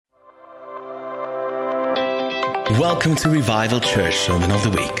Welcome to Revival Church Sermon of the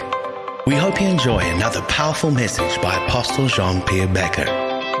Week. We hope you enjoy another powerful message by Apostle Jean-Pierre Becker.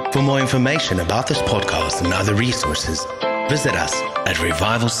 For more information about this podcast and other resources, visit us at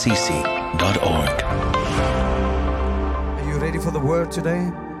revivalcc.org. Are you ready for the word today?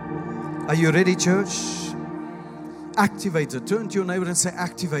 Are you ready, church? Activated. Turn to your neighbor and say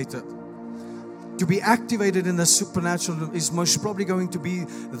activated. To be activated in the supernatural is most probably going to be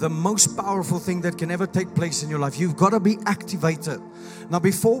the most powerful thing that can ever take place in your life. You've got to be activated. Now,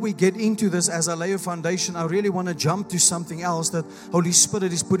 before we get into this, as I lay a foundation, I really want to jump to something else that Holy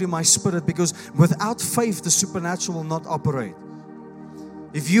Spirit is put in my spirit, because without faith, the supernatural will not operate.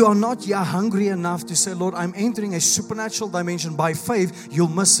 If you are not yet hungry enough to say, Lord, I'm entering a supernatural dimension by faith, you'll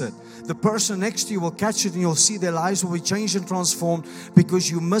miss it. The person next to you will catch it and you'll see their lives will be changed and transformed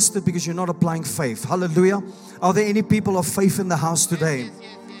because you missed it, because you're not applying faith. Hallelujah. Are there any people of faith in the house today?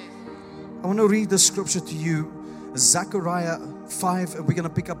 I want to read the scripture to you. Zechariah 5, and we're going to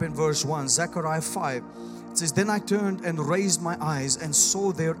pick up in verse 1. Zechariah 5. It says, then I turned and raised my eyes and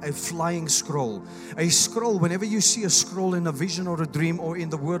saw there a flying scroll. A scroll, whenever you see a scroll in a vision or a dream or in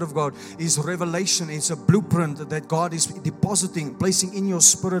the Word of God, is revelation. It's a blueprint that God is depositing, placing in your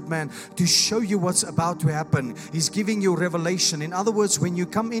spirit, man, to show you what's about to happen. He's giving you revelation. In other words, when you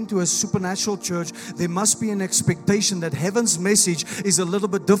come into a supernatural church, there must be an expectation that heaven's message is a little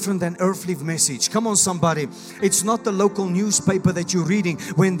bit different than earthly message. Come on, somebody. It's not the local newspaper that you're reading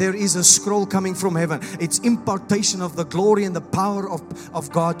when there is a scroll coming from heaven. It's impartation of the glory and the power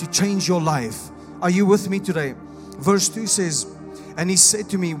of God to change your life. Are you with me today? Verse 2 says, and he said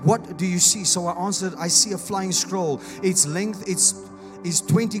to me, what do you see? So I answered, I see a flying scroll. Its length is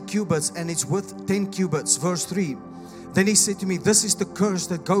 20 cubits and its width 10 cubits. Verse 3. Then he said to me, this is the curse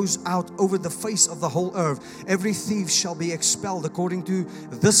that goes out over the face of the whole earth. Every thief shall be expelled according to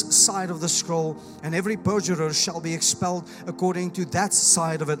this side of the scroll, and every perjurer shall be expelled according to that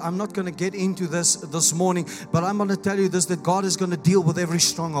side of it. I'm not going to get into this morning, but I'm going to tell you this, that God is going to deal with every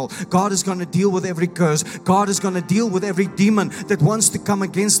stronghold. God is going to deal with every curse. God is going to deal with every demon that wants to come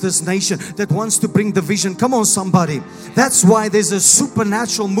against this nation, that wants to bring division. Come on, somebody. That's why there's a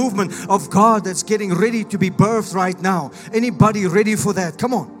supernatural movement of God that's getting ready to be birthed right now. Anybody ready for that?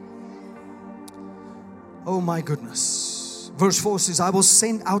 Come on. Oh my goodness. Verse 4 says, I will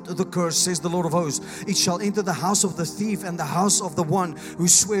send out the curse, says the Lord of hosts. It shall enter the house of the thief and the house of the one who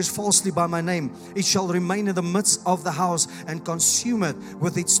swears falsely by my name. It shall remain in the midst of the house and consume it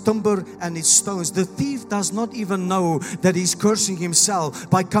with its timber and its stones. The thief does not even know that he's cursing himself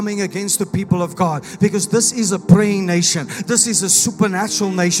by coming against the people of God, because this is a praying nation. This is a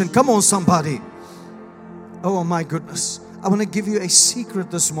supernatural nation. Come on, somebody. Oh my goodness. I want to give you a secret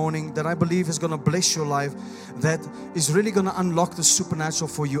this morning that I believe is going to bless your life, that is really going to unlock the supernatural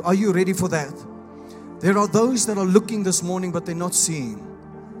for you. Are you ready for that? There are those that are looking this morning, but they're not seeing.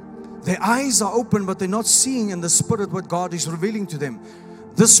 Their eyes are open, but they're not seeing in the spirit what God is revealing to them.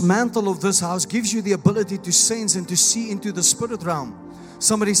 This mantle of this house gives you the ability to sense and to see into the spirit realm.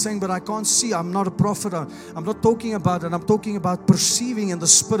 Somebody's saying, but I can't see. I'm not a prophet. I'm not talking about it. I'm talking about perceiving in the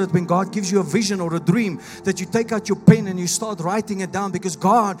spirit. When God gives you a vision or a dream, that you take out your pen and you start writing it down, because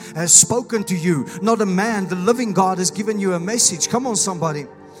God has spoken to you, not a man. The living God has given you a message. Come on, somebody.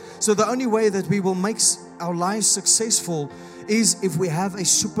 So the only way that we will make our lives successful is if we have a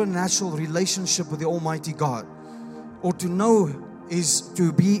supernatural relationship with the Almighty God. Or to know is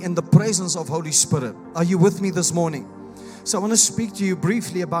to be in the presence of Holy Spirit. Are you with me this morning? So I want to speak to you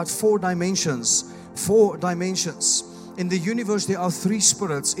briefly about 4 dimensions. 4 dimensions. In the universe, there are 3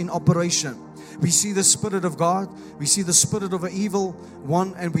 spirits in operation. We see the spirit of God, we see the spirit of an evil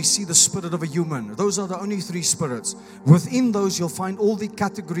one, and we see the spirit of a human. Those are the only 3 spirits. Within those, you'll find all the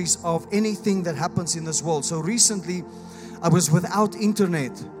categories of anything that happens in this world. So recently, I was without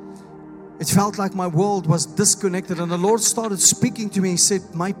internet. It felt like my world was disconnected, and the Lord started speaking to me. He said,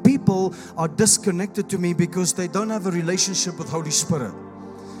 my people are disconnected to me because they don't have a relationship with Holy Spirit.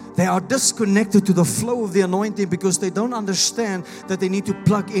 They are disconnected to the flow of the anointing because they don't understand that they need to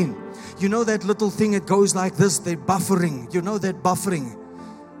plug in. You know that little thing, it goes like this, they're buffering. You know that buffering.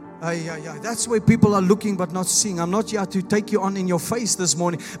 That's where people are looking but not seeing. I'm not here to take you on in your face this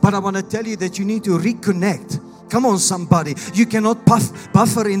morning, but I want to tell you that you need to reconnect. Come on, somebody. You cannot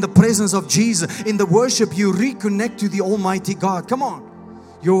buffer in the presence of Jesus. In the worship, you reconnect to the Almighty God. Come on.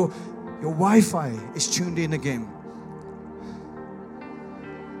 Your Wi-Fi is tuned in again.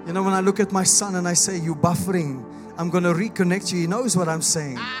 You know, when I look at my son and I say, you buffering, I'm going to reconnect you. He knows what I'm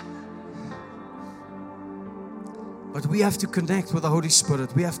saying. But we have to connect with the Holy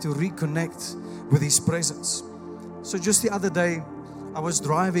Spirit. We have to reconnect with His presence. So just the other day, I was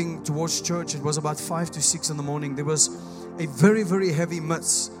driving towards church. It was about 5 to 6 in the morning. There was a very, very heavy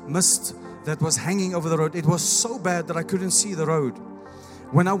mist that was hanging over the road. It was so bad that I couldn't see the road.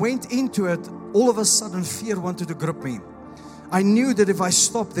 When I went into it, all of a sudden fear wanted to grip me. I knew that if I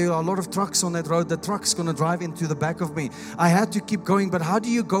stopped, there are a lot of trucks on that road. The truck's going to drive into the back of me. I had to keep going, but how do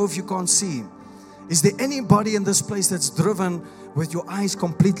you go if you can't see? Is there anybody in this place that's driven with your eyes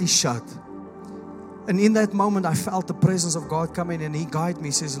completely shut? And in that moment, I felt the presence of God come in and He guided me.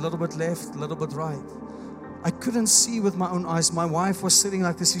 He says, a little bit left, a little bit right. I couldn't see with my own eyes. My wife was sitting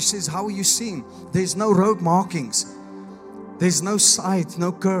like this. She says, how are you seeing? There's no road markings. There's no side,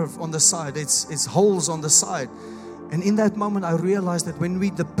 no curve on the side. It's holes on the side. And in that moment, I realized that when we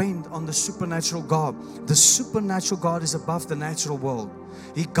depend on the supernatural God, the supernatural God is above the natural world.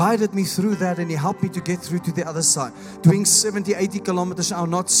 He guided me through that and He helped me to get through to the other side. Doing 70, 80 kilometers an hour,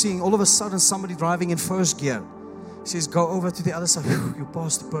 not seeing. All of a sudden, somebody driving in first gear. He says, go over to the other side. You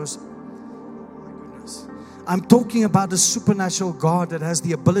passed the person. Oh my goodness. I'm talking about the supernatural God that has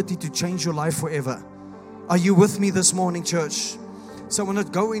the ability to change your life forever. Are you with me this morning, church? So I want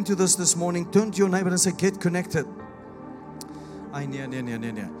to go into this morning. Turn to your neighbor and say, get connected.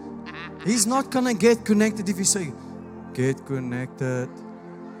 He's not going to get connected if you say, get connected.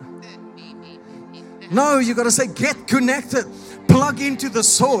 No, you got to say, get connected. Plug into the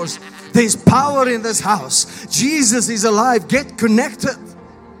source. There's power in this house. Jesus is alive. Get connected.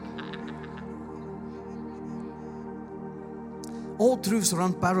 All truths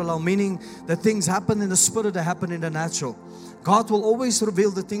run parallel, meaning that things happen in the spirit that happen in the natural. God will always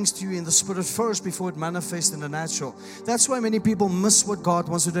reveal the things to you in the spirit first before it manifests in the natural. That's why many people miss what God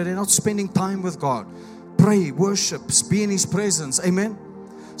wants to do. They're not spending time with God. Pray, worship, be in His presence. Amen.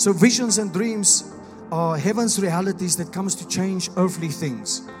 So visions and dreams are heaven's realities that comes to change earthly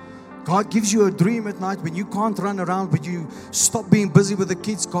things. God gives you a dream at night when you can't run around, when you stop being busy with the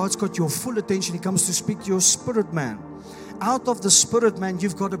kids. God's got your full attention. He comes to speak to your spirit man. Out of the spirit man,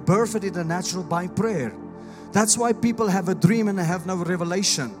 you've got to birth it in the natural by prayer. That's why people have a dream and they have no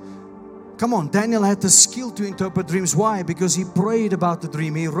revelation. Come on, Daniel had the skill to interpret dreams. Why? Because he prayed about the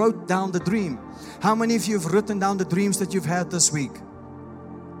dream. He wrote down the dream. How many of you have written down the dreams that you've had this week?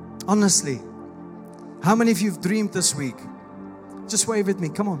 Honestly. How many of you have dreamed this week? Just wave at me,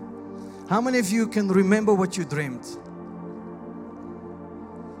 come on. How many of you can remember what you dreamed?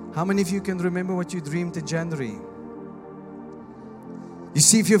 How many of you can remember what you dreamed in January? You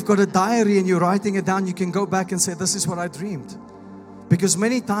see, if you've got a diary and you're writing it down, you can go back and say, this is what I dreamed. Because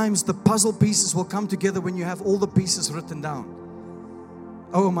many times the puzzle pieces will come together when you have all the pieces written down.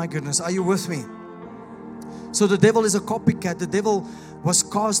 Oh my goodness, are you with me? So the devil is a copycat. The devil was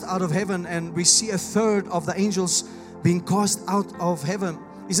cast out of heaven, and we see a third of the angels being cast out of heaven.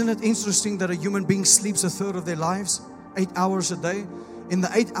 Isn't it interesting that a human being sleeps a third of their lives? 8 hours a day. In the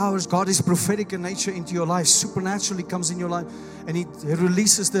 8 hours, God is prophetic in nature into your life. Supernaturally comes in your life. And He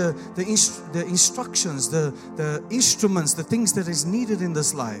releases the instructions, the instruments, the things that is needed in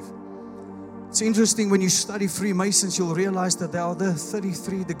this life. It's interesting when you study Freemasons, you'll realize that there are the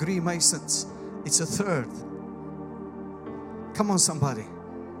 33-degree Masons. It's a third. Come on, somebody.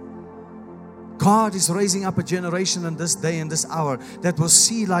 God is raising up a generation in this day and this hour that will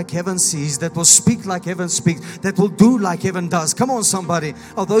see like heaven sees, that will speak like heaven speaks, that will do like heaven does. Come on, somebody.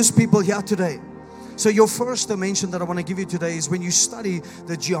 Are those people here today? So your first dimension that I want to give you today is when you study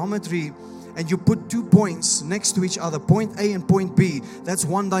the geometry and you put 2 points next to each other, point A and point B, that's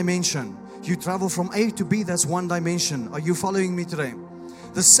one dimension. You travel from A to B, that's one dimension. Are you following me today?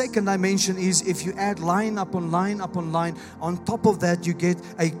 The second dimension is if you add line upon line upon line, on top of that you get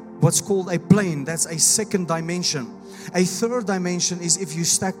what's called a plane. That's a second dimension. A third dimension is if you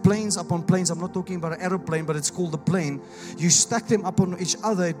stack planes upon planes. I'm not talking about an aeroplane, but it's called a plane. You stack them upon each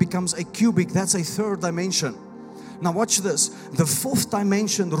other, it becomes a cubic. That's a third dimension. Now watch this. The fourth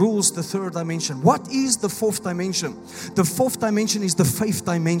dimension rules the third dimension. What is the fourth dimension? The fourth dimension is the faith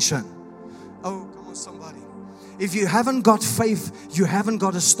dimension. Oh, come on, somebody. If you haven't got faith, you haven't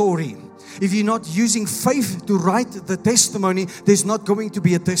got a story. If you're not using faith to write the testimony, there's not going to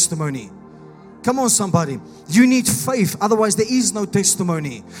be a testimony. Come on, somebody. You need faith. Otherwise, there is no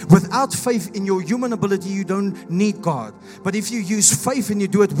testimony. Without faith in your human ability, you don't need God. But if you use faith and you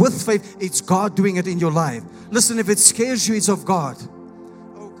do it with faith, it's God doing it in your life. Listen, if it scares you, it's of God.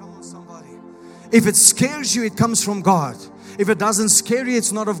 Oh, come on, somebody. If it scares you, it comes from God. If it doesn't scare you,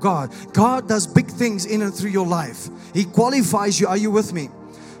 it's not of God. God does big things in and through your life. He qualifies you. Are you with me?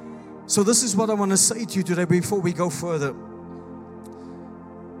 So this is what I want to say to you today before we go further.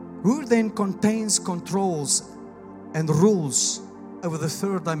 Who then contains, controls, and rules over the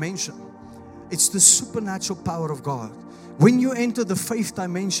third dimension? It's the supernatural power of God. When you enter the faith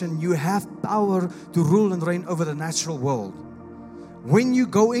dimension, you have power to rule and reign over the natural world. When you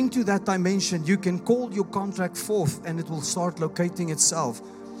go into that dimension, you can call your contract forth and it will start locating itself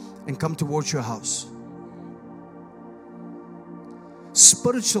and come towards your house.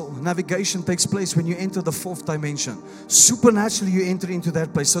 Spiritual navigation takes place when you enter the fourth dimension. Supernaturally, you enter into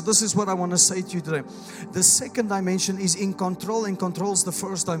that place. So this is what I want to say to you today. The second dimension is in control and controls the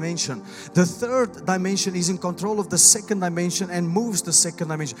first dimension. The third dimension is in control of the second dimension and moves the second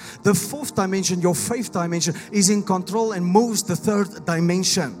dimension. The fourth dimension, your faith dimension, is in control and moves the third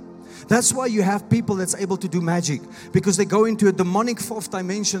dimension. That's why you have people that's able to do magic, because they go into a demonic fourth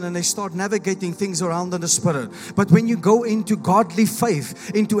dimension and they start navigating things around in the spirit. But when you go into godly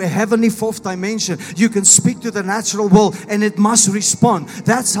faith, into a heavenly fourth dimension, you can speak to the natural world and it must respond.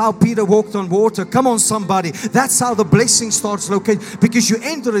 That's how Peter walked on water. Come on, somebody. That's how the blessing starts located, because you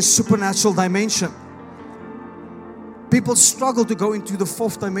enter a supernatural dimension. People struggle to go into the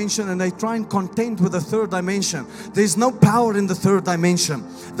fourth dimension and they try and contend with the third dimension. There's no power in the third dimension.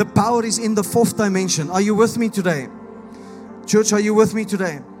 The power is in the fourth dimension. Are you with me today? Church, are you with me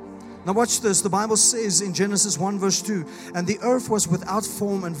today? Now watch this. The Bible says in Genesis 1 verse 2, and the earth was without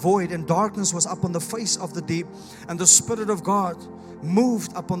form and void, and darkness was upon the face of the deep, and the Spirit of God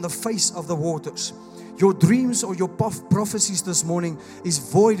moved upon the face of the waters. Your dreams or your prophecies this morning is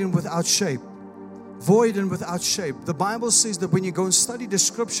void and without shape. Void and without shape. The Bible says that when you go and study the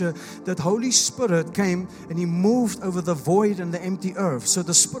scripture, that Holy Spirit came and He moved over the void and the empty earth. So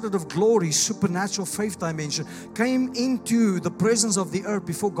the Spirit of glory, supernatural faith dimension, came into the presence of the earth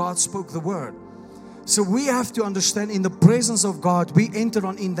before God spoke the word. So we have to understand, in the presence of God, we enter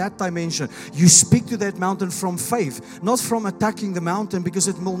on in that dimension. You speak to that mountain from faith, not from attacking the mountain, because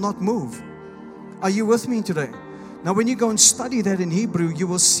it will not move. Are you with me today? Now, when you go and study that in Hebrew, you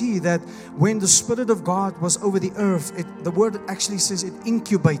will see that when the Spirit of God was over the earth, the word actually says it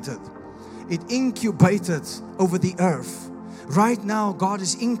incubated. It incubated over the earth. Right now, God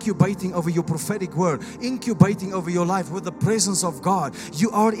is incubating over your prophetic word, incubating over your life with the presence of God. You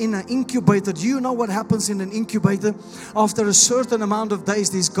are in an incubator. Do you know what happens in an incubator? After a certain amount of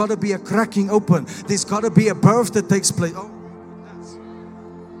days, there's got to be a cracking open. There's got to be a birth that takes place.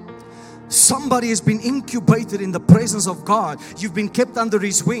 Somebody has been incubated in the presence of God. You've been kept under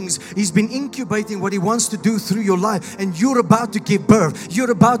His wings. He's been incubating what He wants to do through your life. And you're about to give birth.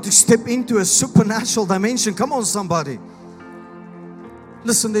 You're about to step into a supernatural dimension. Come on, somebody.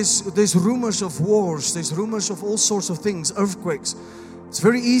 Listen, there's rumors of wars. There's rumors of all sorts of things, earthquakes. It's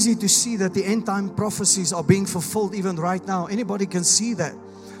very easy to see that the end time prophecies are being fulfilled even right now. Anybody can see that.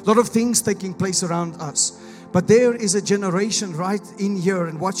 A lot of things taking place around us. But there is a generation right in here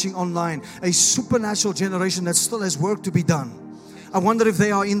and watching online, a supernatural generation that still has work to be done. I wonder if they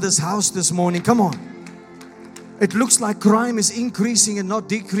are in this house this morning. Come on. It looks like crime is increasing and not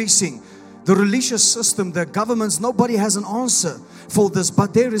decreasing. The religious system, the governments, nobody has an answer for this.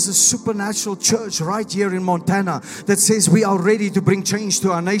 But there is a supernatural church right here in Montana that says we are ready to bring change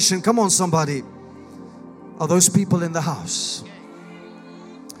to our nation. Come on, somebody. Are those people in the house?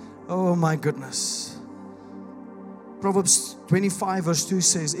 Oh my goodness. Proverbs 25 verse 2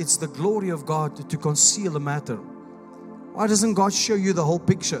 says, it's the glory of God to conceal a matter. Why doesn't God show you the whole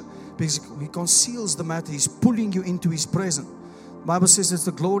picture? Because He conceals the matter. He's pulling you into His presence. The Bible says it's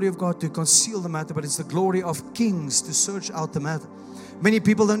the glory of God to conceal the matter, but it's the glory of kings to search out the matter. Many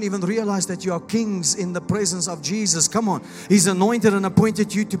people don't even realize that you are kings in the presence of Jesus. Come on. He's anointed and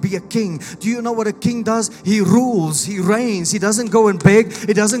appointed you to be a king. Do you know what a king does? He rules. He reigns. He doesn't go and beg.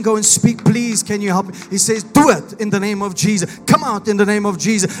 He doesn't go and speak, please, can you help me? He says, do it in the name of Jesus. Come out in the name of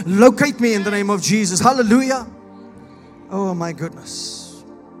Jesus. Locate me in the name of Jesus. Hallelujah. Oh my goodness.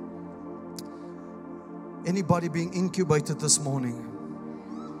 Anybody being incubated this morning?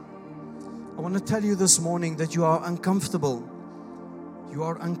 I want to tell you this morning that you are uncomfortable. You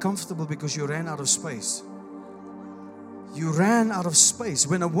are uncomfortable because you ran out of space. You ran out of space.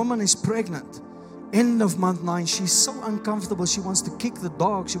 When a woman is pregnant, end of month 9, she's so uncomfortable. She wants to kick the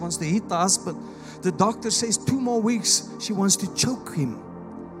dog. She wants to hit the husband. The doctor says 2 more weeks. She wants to choke him.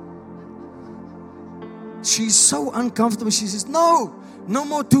 She's so uncomfortable. She says, no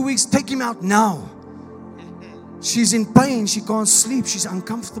more 2 weeks. Take him out now. She's in pain. She can't sleep. She's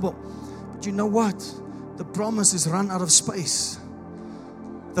uncomfortable. But you know what? The promise is run out of space.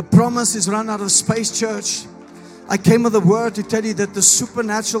 The promise is run out of space, church. I came with a word to tell you that the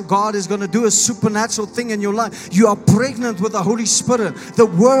supernatural God is going to do a supernatural thing in your life. You are pregnant with the Holy Spirit. The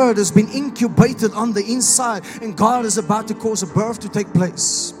word has been incubated on the inside, and God is about to cause a birth to take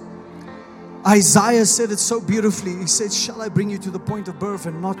place. Isaiah said it so beautifully. He said, shall I bring you to the point of birth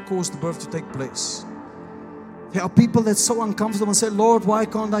and not cause the birth to take place? There are people that's so uncomfortable and say, Lord, why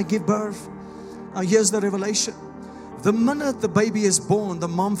can't I give birth? Now here's the revelation. The minute the baby is born, the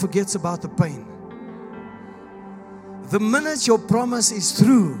mom forgets about the pain. The minute your promise is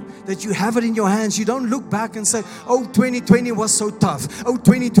through, that you have it in your hands, you don't look back and say, oh, 2020 was so tough. Oh,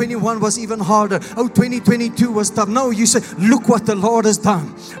 2021 was even harder. Oh, 2022 was tough. No, you say, look what the Lord has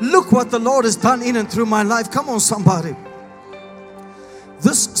done. Look what the Lord has done in and through my life. Come on, somebody.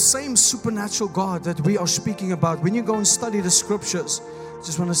 This same supernatural God that we are speaking about, when you go and study the scriptures, I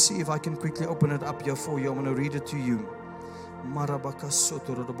just want to see if I can quickly open it up here for you. I'm going to read it to you.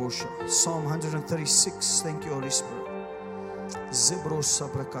 Psalm 136. Thank you, Holy Spirit. Psalm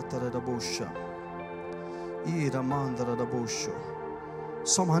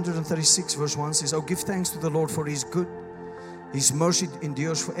 136 verse 1 says, oh, give thanks to the Lord for His good. His mercy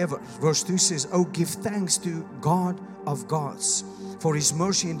endures forever. Verse 2 says, oh, give thanks to God of gods, for His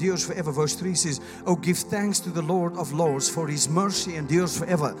mercy endures forever. Verse 3 says, oh, give thanks to the Lord of lords, for His mercy endures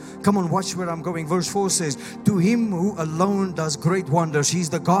forever. Come on, watch where I'm going. Verse 4 says, to Him who alone does great wonders. He's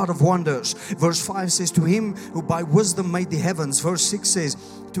the God of wonders. Verse 5 says, to Him who by wisdom made the heavens. Verse 6 says,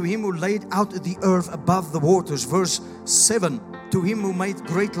 to Him who laid out the earth above the waters. Verse 7, to Him who made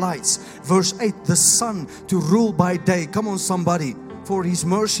great lights. Verse 8, the sun to rule by day. Come on, somebody. For His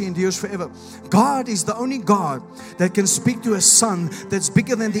mercy endures forever. God is the only God that can speak to a sun that's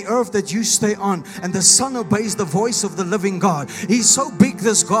bigger than the earth that you stay on. And the sun obeys the voice of the living God. He's so big,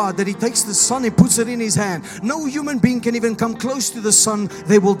 this God, that He takes the sun, He puts it in His hand. No human being can even come close to the sun.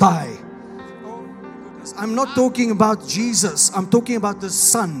 They will die. Oh my goodness. I'm not talking about Jesus. I'm talking about the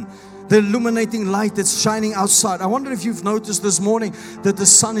sun. The illuminating light that's shining outside. I wonder if you've noticed this morning that the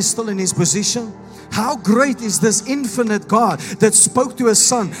sun is still in His position. How great is this infinite God that spoke to a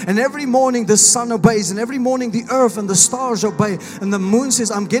sun, and every morning the sun obeys, and every morning the earth and the stars obey, and the moon says,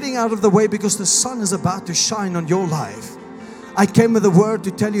 I'm getting out of the way because the sun is about to shine on your life. I came with a word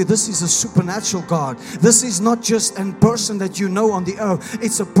to tell you this is a supernatural God. This is not just a person that you know on the earth.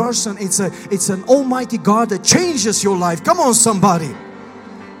 It's a person, it's an almighty God that changes your life. Come on, somebody.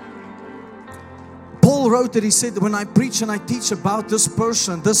 Paul wrote that he said, when I preach and I teach about this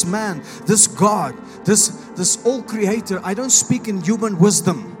person, this man, this God, this all creator, I don't speak in human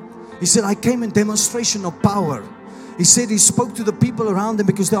wisdom. He said, I came in demonstration of power. He said he spoke to the people around him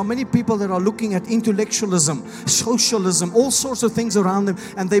because there are many people that are looking at intellectualism, socialism, all sorts of things around them,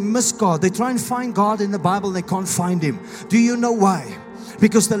 and they miss God. They try and find God in the Bible and they can't find Him. Do you know why?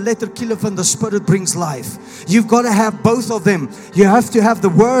 Because the letter killeth and the Spirit brings life. You've got to have both of them. You have to have the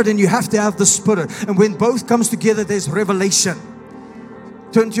Word and you have to have the Spirit. And when both comes together, there's revelation.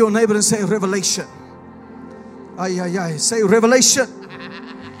 Turn to your neighbor and say revelation. Say revelation.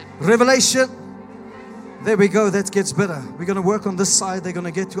 Revelation. There we go. That gets better. We're going to work on this side. They're going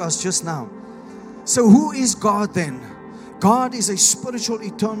to get to us just now. So who is God then? God is a spiritual,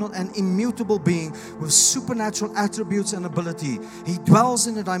 eternal, and immutable being with supernatural attributes and ability. He dwells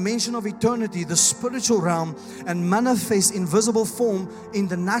in a dimension of eternity, the spiritual realm, and manifests in visible form in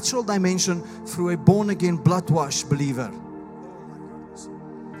the natural dimension through a born-again, blood-washed believer.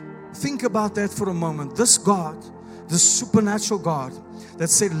 Think about that for a moment. This God, this supernatural God that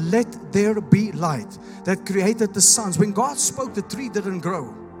said, let there be light, that created the suns. When God spoke, the tree didn't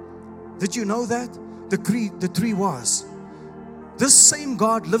grow. Did you know that? The tree was. This same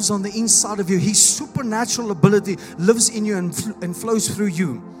God lives on the inside of you. His supernatural ability lives in you and flows through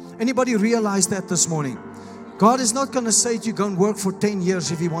you. Anybody realize that this morning? God is not going to say to you, go and work for 10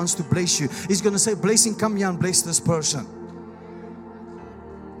 years if He wants to bless you. He's going to say, blessing, come here and bless this person.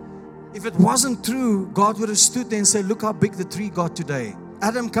 If it wasn't true, God would have stood there and said, look how big the tree got today.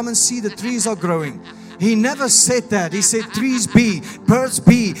 Adam, come and see, the trees are growing. He never said that. He said trees be, birds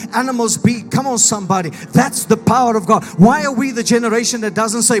be, animals be. Come on, somebody. That's the power of God. Why are we the generation that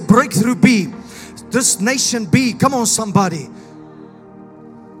doesn't say breakthrough be, this nation be? Come on, somebody.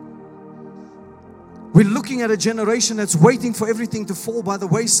 We're looking at a generation that's waiting for everything to fall by the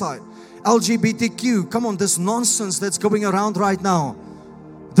wayside. LGBTQ, come on, this nonsense that's going around right now.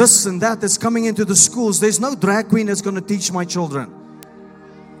 This and that that's coming into the schools. There's no drag queen that's going to teach my children.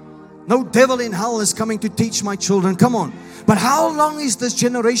 No devil in hell is coming to teach my children. Come on. But how long is this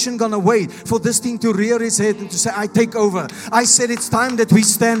generation going to wait for this thing to rear its head and to say, I take over? I said it's time that we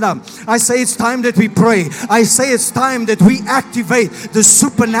stand up. I say it's time that we pray. I say it's time that we activate the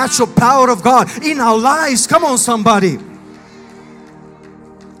supernatural power of God in our lives. Come on, somebody.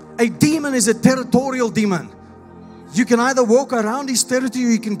 A demon is a territorial demon. You can either walk around his territory or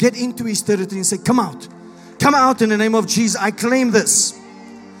you can get into his territory and say, come out. Come out in the name of Jesus. I claim this.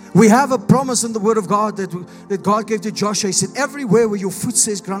 We have a promise in the Word of God that God gave to Joshua. He said, everywhere where your foot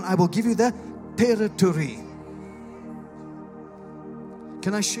says ground, I will give you that territory.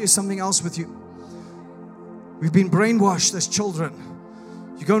 Can I share something else with you? We've been brainwashed as children.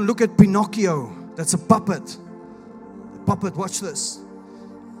 You go and look at Pinocchio. That's a puppet. The puppet, watch this.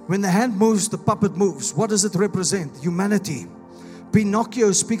 When the hand moves, the puppet moves. What does it represent? Humanity.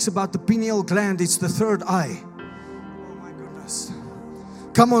 Pinocchio speaks about the pineal gland. It's the third eye. Oh my goodness.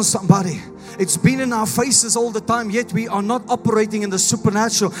 Come on, somebody. It's been in our faces all the time, yet we are not operating in the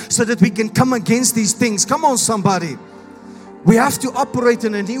supernatural so that we can come against these things. Come on, somebody. We have to operate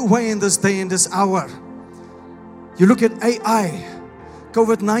in a new way in this day, in this hour. You look at AI.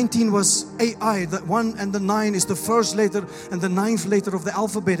 COVID-19 was AI. The 1 and the 9 is the first letter and the 9th letter of the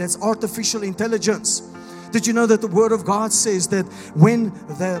alphabet. That's artificial intelligence. Did you know that the Word of God says that when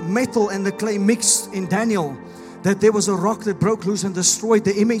the metal and the clay mixed in Daniel, that there was a rock that broke loose and destroyed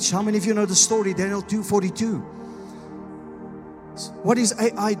the image? How many of you know the story? Daniel 2:42. What is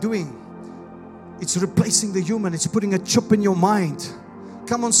AI doing? It's replacing the human. It's putting a chip in your mind.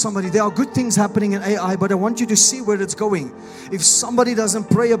 Come on, somebody. There are good things happening in AI, but I want you to see where it's going. If somebody doesn't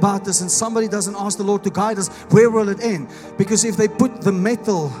pray about this and somebody doesn't ask the Lord to guide us, where will it end? Because if they put the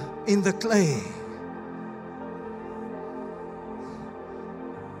metal in the clay,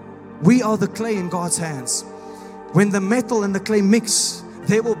 we are the clay in God's hands. When the metal and the clay mix,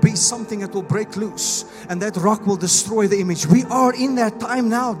 there will be something that will break loose, and that rock will destroy the image. We are in that time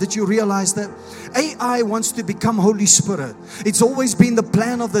now. Did you realize that? AI wants to become Holy Spirit. It's always been the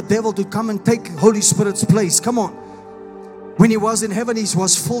plan of the devil to come and take Holy Spirit's place. Come on. When he was in heaven, he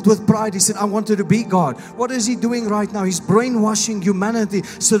was filled with pride. He said, I wanted to be God. What is he doing right now? He's brainwashing humanity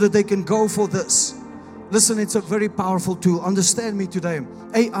so that they can go for this. Listen, it's a very powerful tool. Understand me today.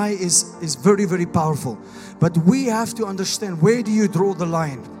 AI is very, very powerful. But we have to understand, where do you draw the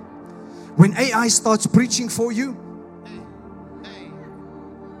line? When AI starts preaching for you,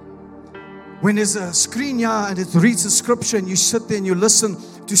 when there's a screen here and it reads a scripture and you sit there and you listen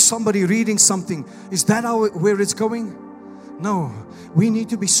to somebody reading something, is that where it's going? No, we need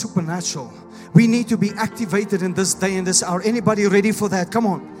to be supernatural. We need to be activated in this day and this hour. Anybody ready for that? Come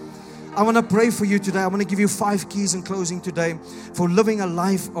on. I want to pray for you today. I want to give you 5 keys in closing today for living a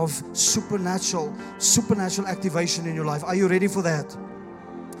life of supernatural activation in your life. Are you ready for that?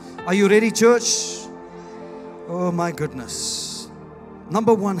 Are you ready, church? Oh my goodness.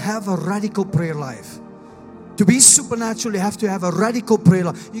 Number 1, have a radical prayer life. To be supernatural, you have to have a radical prayer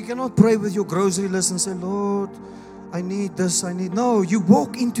life. You cannot pray with your grocery list and say, Lord, I need this, I need... No, you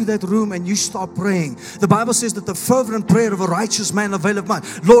walk into that room and you start praying. The Bible says that the fervent prayer of a righteous man availeth much.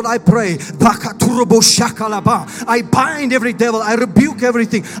 Lord, I pray. I bind every devil. I rebuke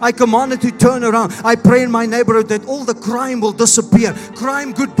everything. I command it to turn around. I pray in my neighborhood that all the crime will disappear.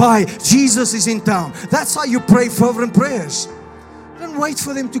 Crime, goodbye. Jesus is in town. That's how you pray fervent prayers. Don't wait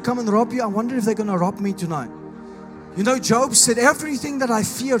for them to come and rob you. I wonder if they're going to rob me tonight. You know, Job said, everything that I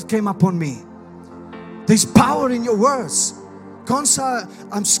feared came upon me. There's power in your words. Can't say,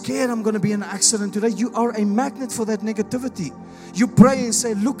 I'm scared I'm going to be in an accident today. You are a magnet for that negativity. You pray and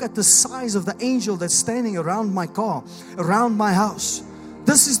say, look at the size of the angel that's standing around my car, around my house.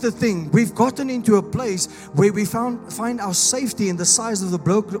 This is the thing. We've gotten into a place where we find our safety in the size of the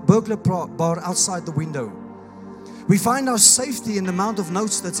burglar bar outside the window. We find our safety in the amount of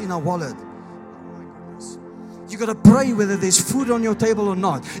notes that's in our wallet. You got to pray whether there's food on your table or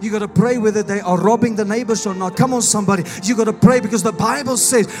not. You got to pray whether they are robbing the neighbors or not. Come on, somebody. You got to pray, because the Bible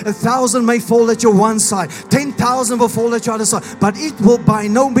says 1,000 may fall at your one side, 10,000 will fall at your other side, but it will by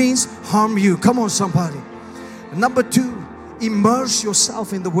no means harm you. Come on, somebody. Number 2, immerse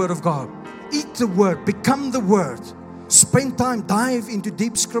yourself in the Word of God. Eat the Word. Become the Word. Spend time. Dive into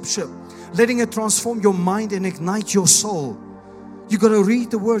deep Scripture, letting it transform your mind and ignite your soul. You got to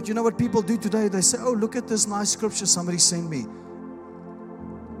read the Word. You know what people do today? They say, oh, look at this nice scripture somebody sent me.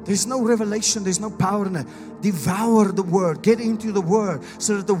 There's no revelation. There's no power in it. Devour the Word. Get into the Word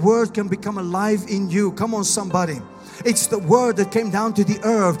so that the Word can become alive in you. Come on, somebody. It's the Word that came down to the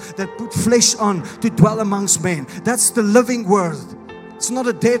earth, that put flesh on to dwell amongst men. That's the living Word. It's not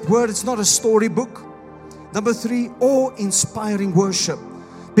a dead word. It's not a storybook. Number 3, awe-inspiring worship.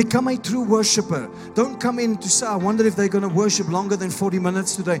 Become a true worshiper. Don't come in to say, I wonder if they're going to worship longer than 40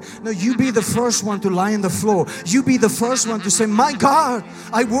 minutes today. No, you be the first one to lie on the floor. You be the first one to say, my God,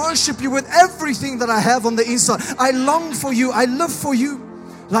 I worship you with everything that I have on the inside. I long for you. I live for you.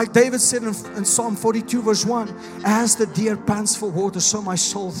 Like David said in Psalm 42 verse 1, as the deer pants for water, so my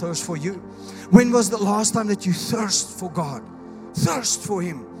soul thirsts for you. When was the last time that you thirst for God? Thirst for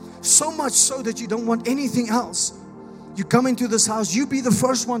Him. So much so that you don't want anything else. You come into this house, you be the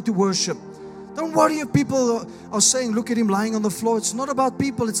first one to worship. Don't worry if people are saying, look at him lying on the floor. It's not about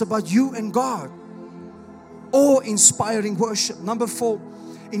people, it's about you and God. awe-inspiring worship. Number 4,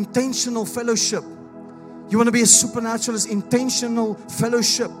 intentional fellowship. You want to be a supernaturalist, intentional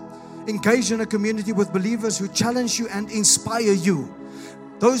fellowship. Engage in a community with believers who challenge you and inspire you.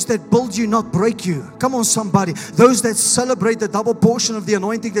 Those that build you, not break you. Come on, somebody. Those that celebrate the double portion of the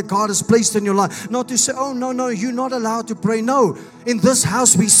anointing that God has placed in your life. Not to say, oh, no, you're not allowed to pray. No. In this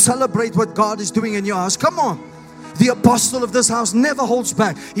house, we celebrate what God is doing in your house. Come on. The apostle of this house never holds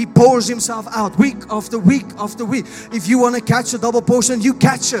back. He pours himself out week after week after week. If you want to catch a double portion, you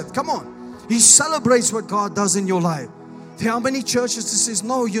catch it. Come on. He celebrates what God does in your life. There are many churches that says,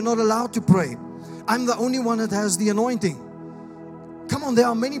 no, you're not allowed to pray. I'm the only one that has the anointing. Come on, there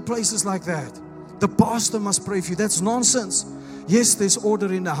are many places like that. The pastor must pray for you. That's nonsense. Yes, there's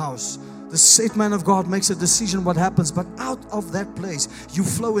order in the house. The set man of God makes a decision what happens. But out of that place, you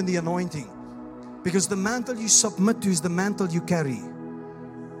flow in the anointing. Because the mantle you submit to is the mantle you carry.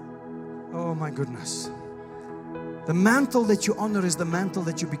 Oh my goodness. The mantle that you honor is the mantle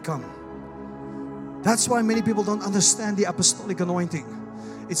that you become. That's why many people don't understand the apostolic anointing.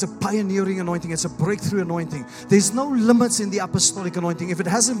 It's a pioneering anointing. It's a breakthrough anointing. There's no limits in the apostolic anointing. If it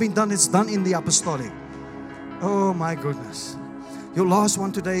hasn't been done, it's done in the apostolic. Oh my goodness. Your last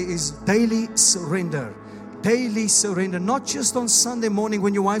one today is daily surrender. Daily surrender. Not just on Sunday morning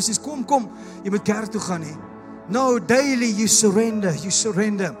when your wife says, kom, jy moet kerk toe gaan nie. No, daily you surrender. You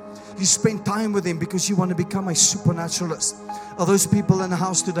surrender. You spend time with Him because you want to become a supernaturalist. Are those people in the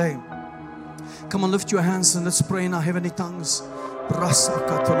house today? Come on, lift your hands and let's pray in our heavenly tongues.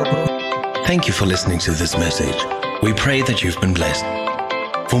 Thank you for listening to this message. We pray that you've been blessed.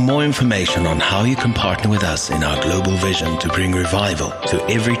 For more information on how you can partner with us in our global vision to bring revival to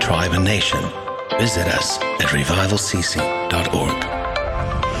every tribe and nation, visit us at revivalcc.org.